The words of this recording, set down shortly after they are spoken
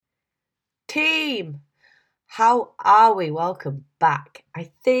Team, how are we? Welcome back.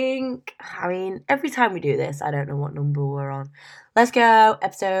 Every time we do this, I don't know what number we're on. Let's go,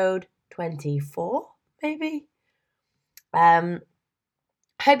 episode 24, maybe? Hope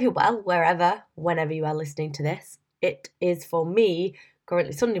you're well, whenever you are listening to this. It is for me,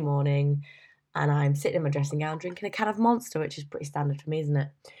 currently Sunday morning, and I'm sitting in my dressing gown drinking a can of Monster, which is pretty standard for me, isn't it?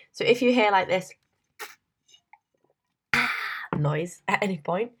 So if you hear like this noise at any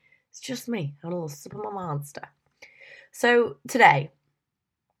point, it's just me having a little sip of my Monster. So today,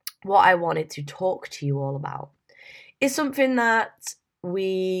 what I wanted to talk to you all about is something that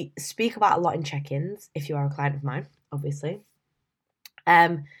we speak about a lot in check-ins, if you are a client of mine, obviously.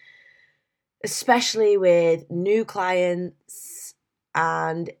 Especially with new clients,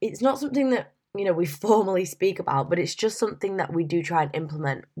 and it's not something that, we formally speak about, but it's just something that we do try and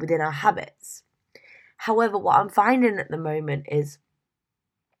implement within our habits. However, what I'm finding at the moment is,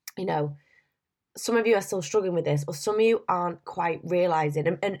 some of you are still struggling with this, or some of you aren't quite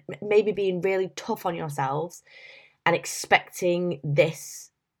realising and maybe being really tough on yourselves and expecting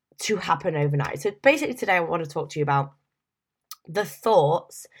this to happen overnight. So basically today I want to talk to you about the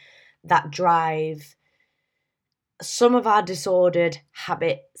thoughts that drive some of our disordered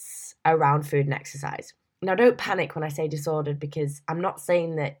habits around food and exercise. Now, don't panic when I say disordered, because I'm not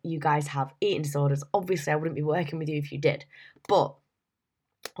saying that you guys have eating disorders. Obviously, I wouldn't be working with you if you did. But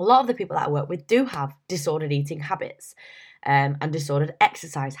a lot of the people that I work with do have disordered eating habits and disordered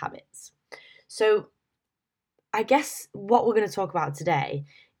exercise habits. So I guess what we're going to talk about today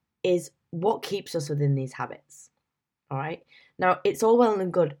is what keeps us within these habits. All right. Now, it's all well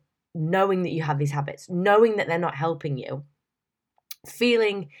and good knowing that you have these habits, knowing that they're not helping you,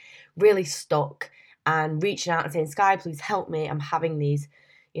 feeling really stuck and reaching out and saying, Sky, please help me. I'm having these,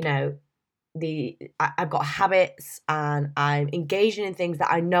 I've got habits and I'm engaging in things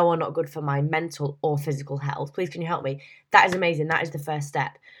that I know are not good for my mental or physical health. Please, can you help me? That is amazing. That is the first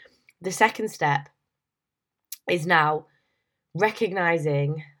step. The second step is now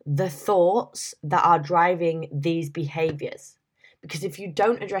recognizing the thoughts that are driving these behaviors. Because if you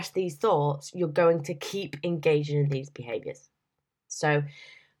don't address these thoughts, you're going to keep engaging in these behaviors. So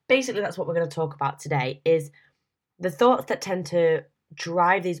basically that's what we're going to talk about today, is the thoughts that tend to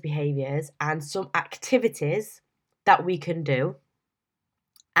drive these behaviors and some activities that we can do.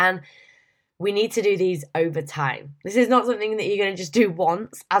 And we need to do these over time. This is not something that you're going to just do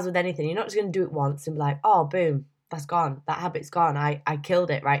once, as with anything. You're not just going to do it once and be like, oh, boom, that's gone. That habit's gone. I killed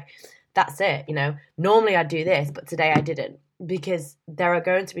it, right? That's it, Normally I'd do this, but today I didn't. Because there are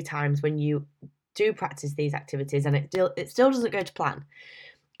going to be times when you do practice these activities and it still doesn't go to plan.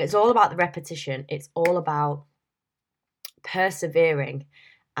 It's all about the repetition. It's all about persevering,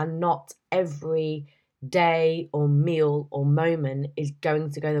 and not every day or meal or moment is going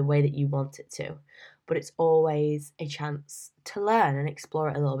to go the way that you want it to. But it's always a chance to learn and explore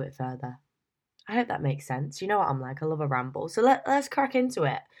it a little bit further. I hope that makes sense. You know what I'm like. I love a ramble. So let's crack into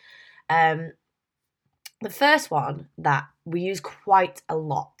it. The first one that we use quite a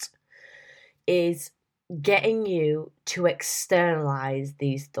lot is getting you to externalize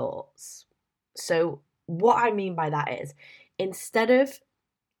these thoughts. So what I mean by that is, instead of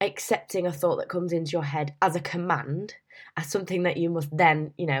accepting a thought that comes into your head as a command, as something that you must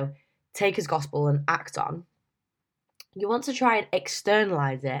then, take as gospel and act on, you want to try and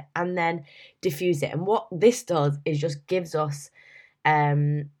externalize it and then diffuse it. And what this does is just gives us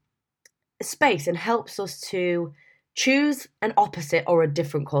space and helps us to choose an opposite or a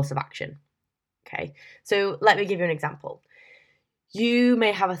different course of action. Okay, so let me give you an example. You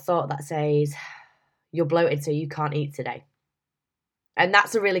may have a thought that says, you're bloated, so you can't eat today. And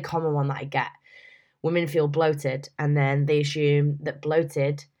that's a really common one that I get. Women feel bloated, and then they assume that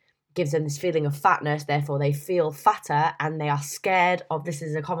bloated gives them this feeling of fatness, therefore they feel fatter, and they are scared of, this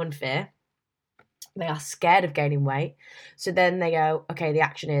is a common fear, they are scared of gaining weight. So then they go, okay, the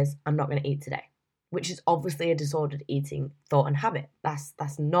action is, I'm not going to eat today, which is obviously a disordered eating thought and habit.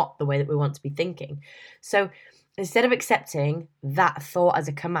 That's not the way that we want to be thinking. So instead of accepting that thought as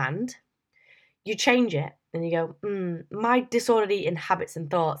a command, you change it and you go, my disordered eating habits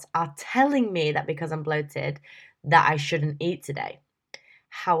and thoughts are telling me that because I'm bloated that I shouldn't eat today.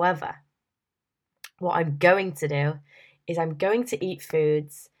 However, what I'm going to do is I'm going to eat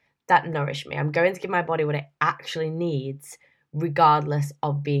foods that nourish me. I'm going to give my body what it actually needs, regardless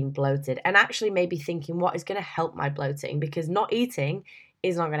of being bloated, and actually maybe thinking what is going to help my bloating, because not eating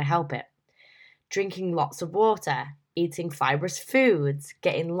is not going to help it. Drinking lots of water, eating fibrous foods,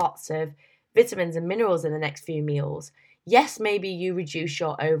 getting lots of vitamins and minerals in the next few meals. Yes, maybe you reduce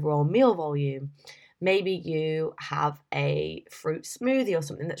your overall meal volume, Maybe you have a fruit smoothie or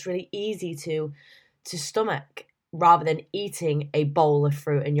something that's really easy to stomach rather than eating a bowl of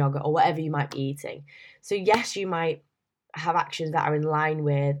fruit and yogurt or whatever you might be eating. So yes, you might have actions that are in line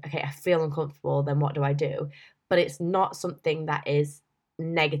with, okay, I feel uncomfortable, then what do I do? But it's not something that is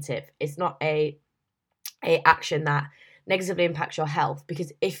negative. It's not a action that negatively impacts your health,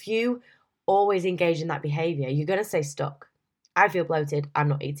 because if you always engage in that behavior, you're going to stay stuck. I feel bloated, I'm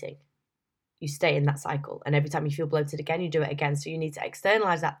not eating. You stay in that cycle, and every time you feel bloated again, you do it again. So you need to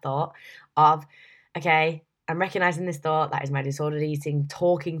externalize that thought of, okay, I'm recognizing this thought, that is my disordered eating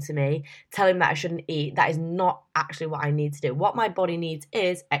talking to me, telling me that I shouldn't eat. That is not actually what I need to do. What my body needs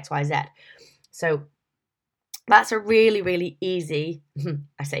is XYZ. So that's a really, really easy,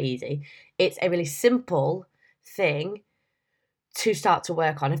 I say easy, it's a really simple thing to start to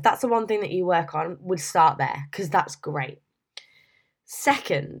work on. If that's the one thing that you work on, we'd start there, because that's great.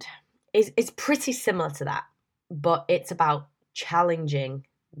 Second is pretty similar to that, but it's about challenging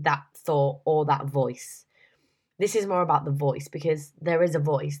that thought or that voice. This is more about the voice, because there is a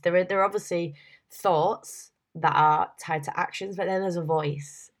voice. There are obviously thoughts that are tied to actions, but then there's a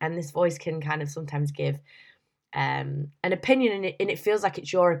voice, and this voice can kind of sometimes give an opinion, and it feels like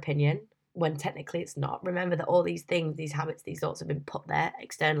it's your opinion when technically it's not. Remember that all these things, these habits, these thoughts have been put there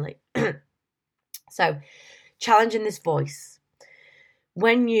externally. So challenging this voice.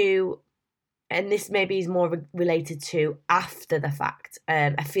 When you, and this maybe is more related to after the fact,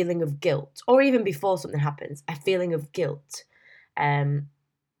 a feeling of guilt, or even before something happens, a feeling of guilt.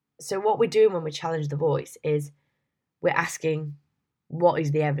 So what we're doing when we challenge the voice is we're asking, what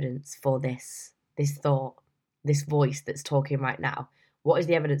is the evidence for this thought, this voice that's talking right now? What is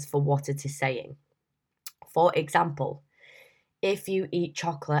the evidence for what it is saying? For example, if you eat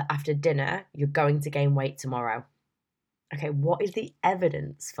chocolate after dinner, you're going to gain weight tomorrow. Okay, what is the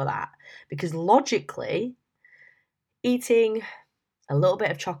evidence for that? Because logically, eating a little bit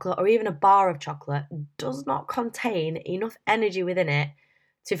of chocolate or even a bar of chocolate does not contain enough energy within it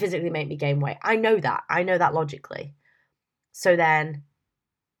to physically make me gain weight. I know that logically. So then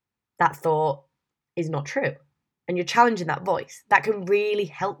that thought is not true. And you're challenging that voice. That can really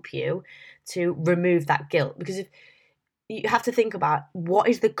help you to remove that guilt, because if you have to think about what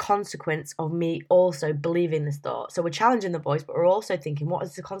is the consequence of me also believing this thought. So we're challenging the voice, but we're also thinking, what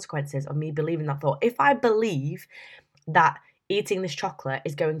is the consequences of me believing that thought? If I believe that eating this chocolate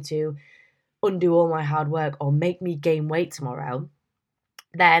is going to undo all my hard work or make me gain weight tomorrow,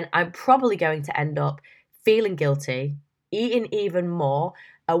 then I'm probably going to end up feeling guilty, eating even more,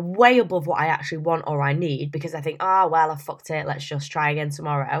 way above what I actually want or I need, because I think, well, I fucked it, let's just try again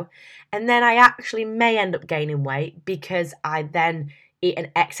tomorrow. And then I actually may end up gaining weight because I then eat an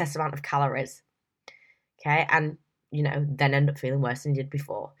excess amount of calories. Okay, and then end up feeling worse than you did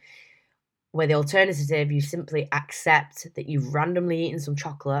before. Where the alternative, you simply accept that you've randomly eaten some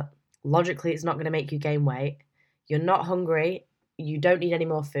chocolate. Logically, it's not going to make you gain weight. You're not hungry. You don't need any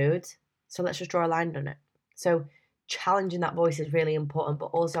more food. So let's just draw a line on it. So challenging that voice is really important, but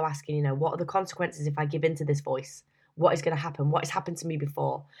also asking, what are the consequences if I give into this voice? What is going to happen? What has happened to me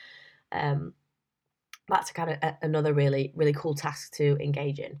before? That's kind of another really, really cool task to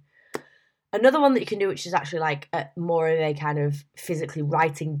engage in. Another one that you can do, which is actually like more of a kind of physically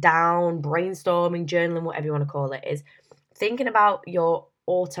writing down, brainstorming, journaling, whatever you want to call it, is thinking about your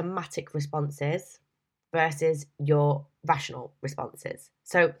automatic responses versus your rational responses.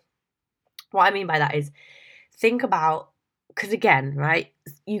 So what I mean by that is, think about, because again, right,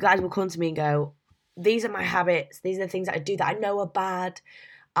 you guys will come to me and go, these are my habits, these are the things that I do that I know are bad.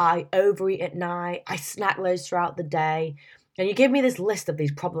 I overeat at night, I snack loads throughout the day. And you give me this list of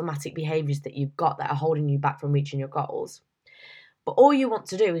these problematic behaviours that you've got that are holding you back from reaching your goals. But all you want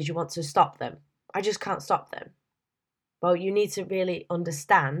to do is you want to stop them. I just can't stop them. Well, you need to really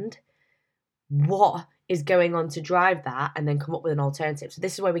understand what is going on to drive that and then come up with an alternative. So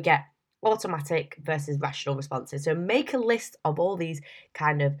this is where we get automatic versus rational responses. So make a list of all these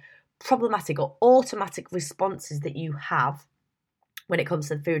kind of problematic or automatic responses that you have when it comes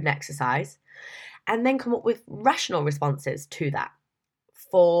to food and exercise, and then come up with rational responses to that.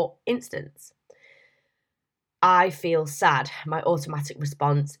 For instance, I feel sad. My automatic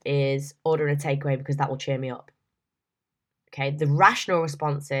response is ordering a takeaway because that will cheer me up. Okay, the rational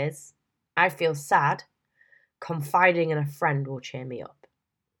response is, I feel sad, confiding in a friend will cheer me up.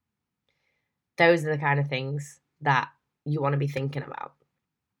 Those are the kind of things that you want to be thinking about.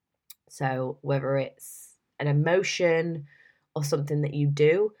 So whether it's an emotion or something that you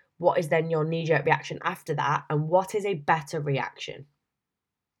do, what is then your knee-jerk reaction after that, and what is a better reaction?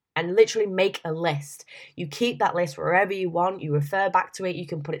 and literally make a list. You keep that list wherever you want. You refer back to it. You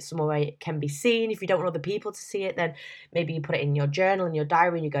can put it somewhere where it can be seen. If you don't want other people to see it, then maybe you put it in your journal, in your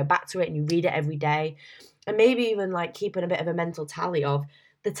diary, and you go back to it and you read it every day. And maybe even like keeping a bit of a mental tally of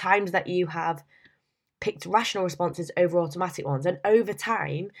the times that you have picked rational responses over automatic ones. And over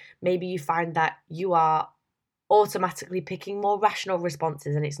time, maybe you find that you are automatically picking more rational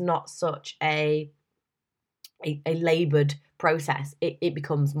responses and it's not such a laboured process. It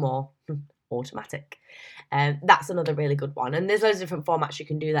becomes more automatic. That's another really good one. And there's loads of different formats you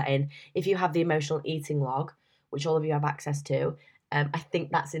can do that in. If you have the emotional eating log, which all of you have access to, I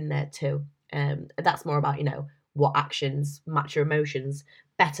think that's in there too. That's more about, what actions match your emotions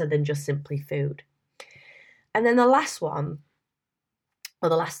better than just simply food. And then the last one, or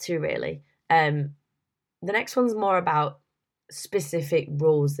the last two really, the next one's more about specific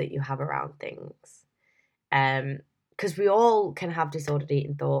rules that you have around things. Because we all can have disordered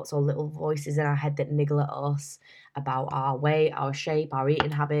eating thoughts or little voices in our head that niggle at us about our weight, our shape, our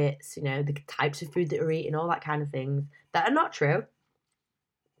eating habits, the types of food that we're eating, all that kind of things that are not true.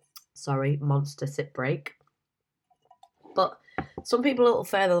 Sorry, monster sip break. But some people a little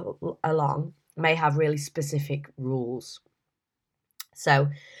further along may have really specific rules. So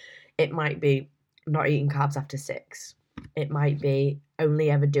it might be not eating carbs after 6. It might be only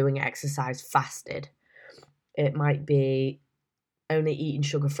ever doing exercise fasted. It might be only eating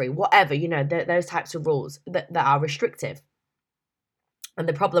sugar-free, whatever, those types of rules that are restrictive. And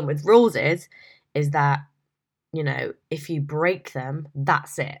the problem with rules is that, if you break them,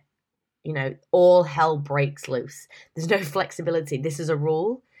 that's it. All hell breaks loose. There's no flexibility. This is a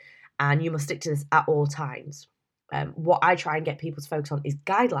rule and you must stick to this at all times. What I try and get people to focus on is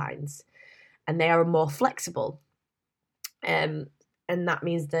guidelines, and they are more flexible. And that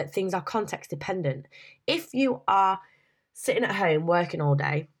means that things are context dependent. If you are sitting at home working all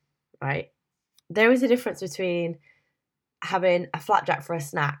day, right, there is a difference between having a flapjack for a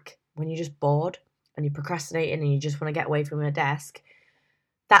snack when you're just bored and you're procrastinating and you just want to get away from your desk.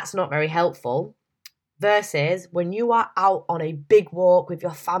 That's not very helpful. Versus when you are out on a big walk with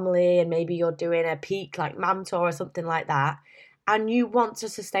your family and maybe you're doing a peak like Mamtor or something like that, and you want to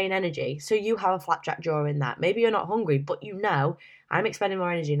sustain energy. So you have a flapjack during that. Maybe you're not hungry, but I'm expending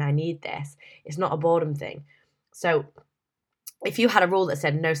more energy and I need this. It's not a boredom thing. So if you had a rule that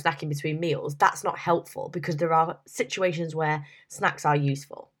said no snacking between meals, that's not helpful because there are situations where snacks are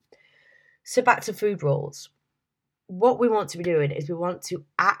useful. So back to food rules. What we want to be doing is we want to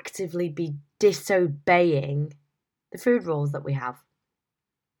actively be disobeying the food rules that we have.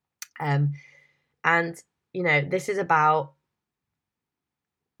 And, this is about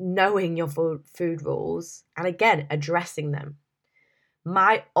knowing your food rules and, again, addressing them.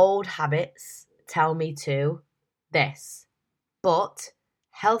 My old habits tell me to this, but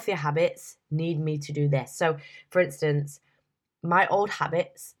healthier habits need me to do this. So, for instance, my old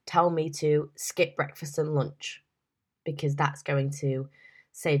habits tell me to skip breakfast and lunch because that's going to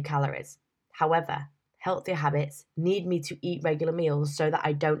save calories. However, healthier habits need me to eat regular meals so that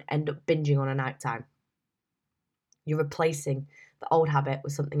I don't end up binging on a night time. You're replacing the old habit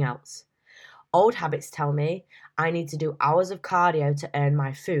with something else. Old habits tell me I need to do hours of cardio to earn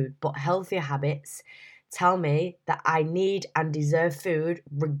my food, but healthier habits tell me that I need and deserve food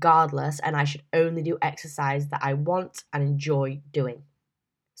regardless, and I should only do exercise that I want and enjoy doing.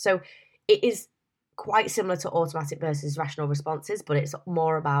 So it is quite similar to automatic versus rational responses, but it's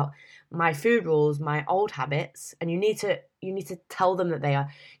more about my food rules, my old habits, and you need to tell them that they are.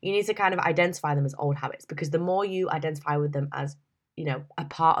 You need to kind of identify them as old habits, because the more you identify with them as, a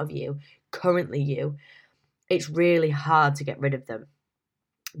part of you, currently you, it's really hard to get rid of them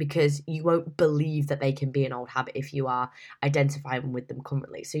because you won't believe that they can be an old habit if you are identifying with them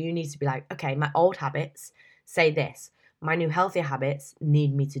currently. So you need to be like, okay, my old habits say this. My new healthier habits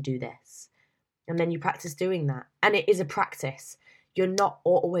need me to do this. And then you practice doing that. And it is a practice. You're not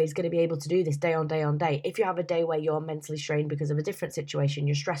always going to be able to do this day on day on day. If you have a day where you're mentally strained because of a different situation,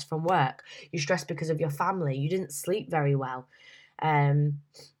 you're stressed from work, you're stressed because of your family, you didn't sleep very well,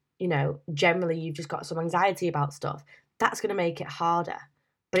 generally you've just got some anxiety about stuff, that's going to make it harder.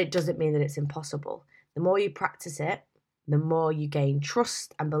 But it doesn't mean that it's impossible. The more you practice it, the more you gain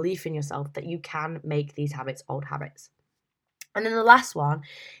trust and belief in yourself that you can make these habits old habits. And then the last one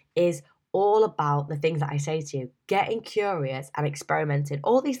is all about the things that I say to you, getting curious and experimenting.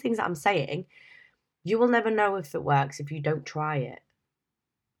 All these things that I'm saying, you will never know if it works if you don't try it.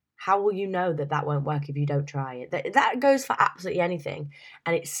 How will you know that that won't work if you don't try it? That goes for absolutely anything.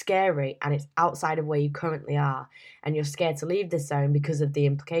 And it's scary and it's outside of where you currently are. And you're scared to leave this zone because of the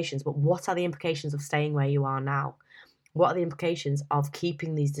implications. But what are the implications of staying where you are now? What are the implications of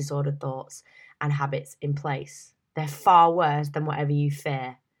keeping these disordered thoughts and habits in place? They're far worse than whatever you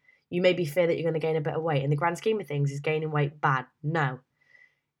fear. You maybe fear that you're going to gain a bit of weight. In the grand scheme of things, is gaining weight bad? No.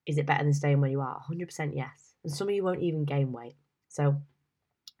 Is it better than staying where you are? 100% yes. And some of you won't even gain weight. So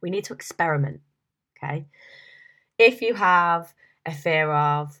we need to experiment, okay? If you have a fear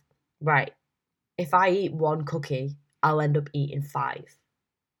of, right, if I eat one cookie, I'll end up eating 5.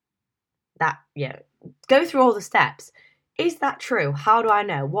 Go through all the steps. Is that true? How do I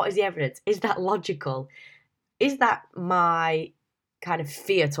know? What is the evidence? Is that logical? Is that my kind of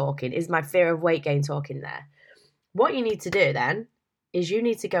fear talking? Is my fear of weight gain talking there? What you need to do then is you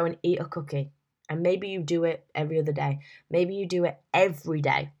need to go and eat a cookie. And maybe you do it every other day. Maybe you do it every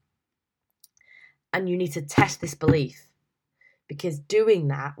day. And you need to test this belief. Because doing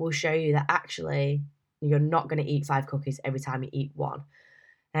that will show you that actually you're not going to eat 5 cookies every time you eat one.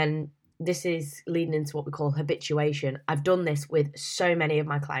 And this is leading into what we call habituation. I've done this with so many of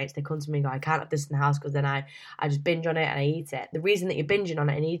my clients. They come to me and go, I can't have this in the house because then I just binge on it and I eat it. The reason that you're binging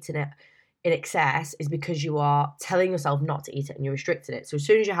on it and eating it in excess is because you are telling yourself not to eat it and you're restricting it. So as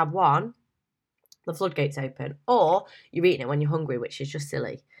soon as you have one, the floodgates open. Or you're eating it when you're hungry, which is just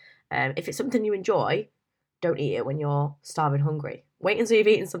silly. If it's something you enjoy, don't eat it when you're starving hungry. Wait until you've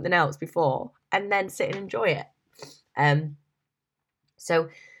eaten something else before and then sit and enjoy it. So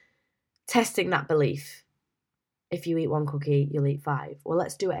testing that belief. If you eat one cookie, you'll eat 5. Well,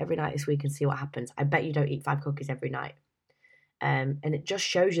 let's do it every night this week and see what happens. I bet you don't eat 5 cookies every night. And it just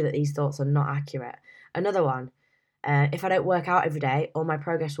shows you that these thoughts are not accurate. Another one, if I don't work out every day, all my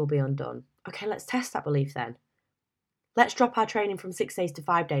progress will be undone. Okay, let's test that belief then. Let's drop our training from 6 days to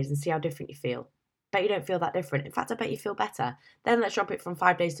 5 days and see how different you feel. Bet you don't feel that different. In fact, I bet you feel better. Then let's drop it from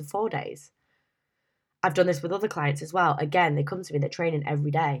 5 days to 4 days. I've done this with other clients as well. Again, they come to me, they're training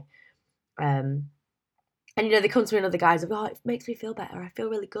every day. And they come to me and other guys are, it makes me feel better. I feel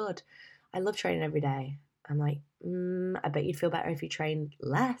really good. I love training every day. I'm like, I bet you'd feel better if you trained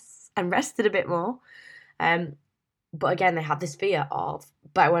less and rested a bit more. But again, they have this fear of,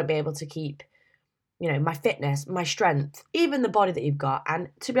 but I won't be able to keep, my fitness, my strength, even the body that you've got. And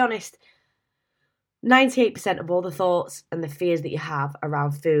to be honest, 98% of all the thoughts and the fears that you have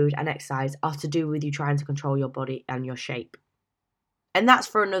around food and exercise are to do with you trying to control your body and your shape. And that's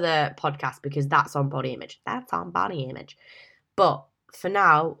for another podcast because that's on body image. That's on body image. But for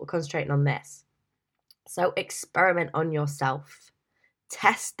now, we're concentrating on this. So experiment on yourself.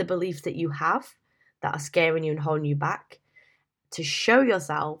 Test the beliefs that you have that are scaring you and holding you back to show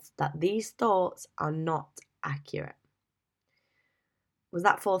yourself that these thoughts are not accurate. Was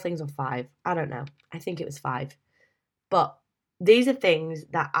that 4 things or 5? I don't know. I think it was 5. But these are things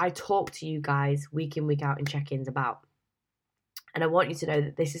that I talk to you guys week in, week out in check-ins about. And I want you to know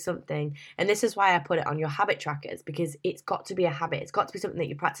that this is something, and this is why I put it on your habit trackers, because it's got to be a habit. It's got to be something that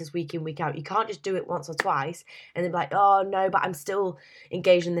you practice week in, week out. You can't just do it once or twice and then be like, oh no, but I'm still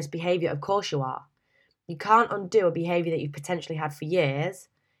engaged in this behavior. Of course you are. You can't undo a behavior that you've potentially had for years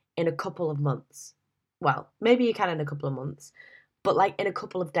in a couple of months. Well, maybe you can in a couple of months, but like in a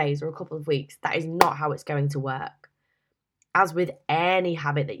couple of days or a couple of weeks, that is not how it's going to work. As with any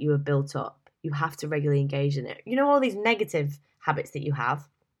habit that you have built up, you have to regularly engage in it. All these negative habits that you have,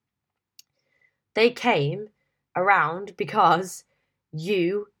 they came around because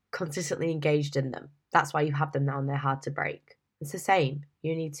you consistently engaged in them. That's why you have them now and they're hard to break. It's the same.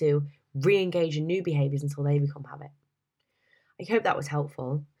 You need to re-engage in new behaviours until they become habit. I hope that was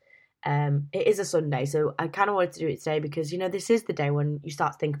helpful. It is a Sunday, so I kind of wanted to do it today because, this is the day when you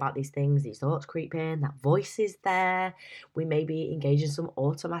start to think about these things, these thoughts creep in, that voice is there. We may be engaging in some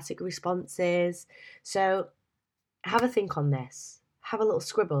automatic responses. So have a think on this. Have a little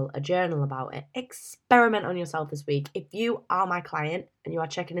scribble, a journal about it. Experiment on yourself this week. If you are my client and you are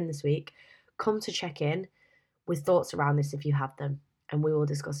checking in this week, come to check in with thoughts around this if you have them, and we will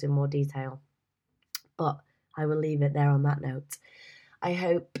discuss in more detail. But I will leave it there on that note. I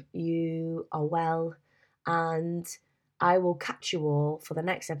hope you are well, and I will catch you all for the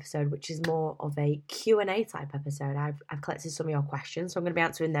next episode, which is more of a Q&A type episode. I've collected some of your questions, so I'm going to be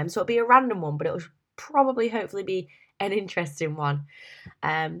answering them. So it'll be a random one, but it'll probably, hopefully, be an interesting one.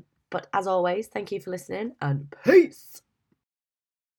 But as always, thank you for listening, and peace!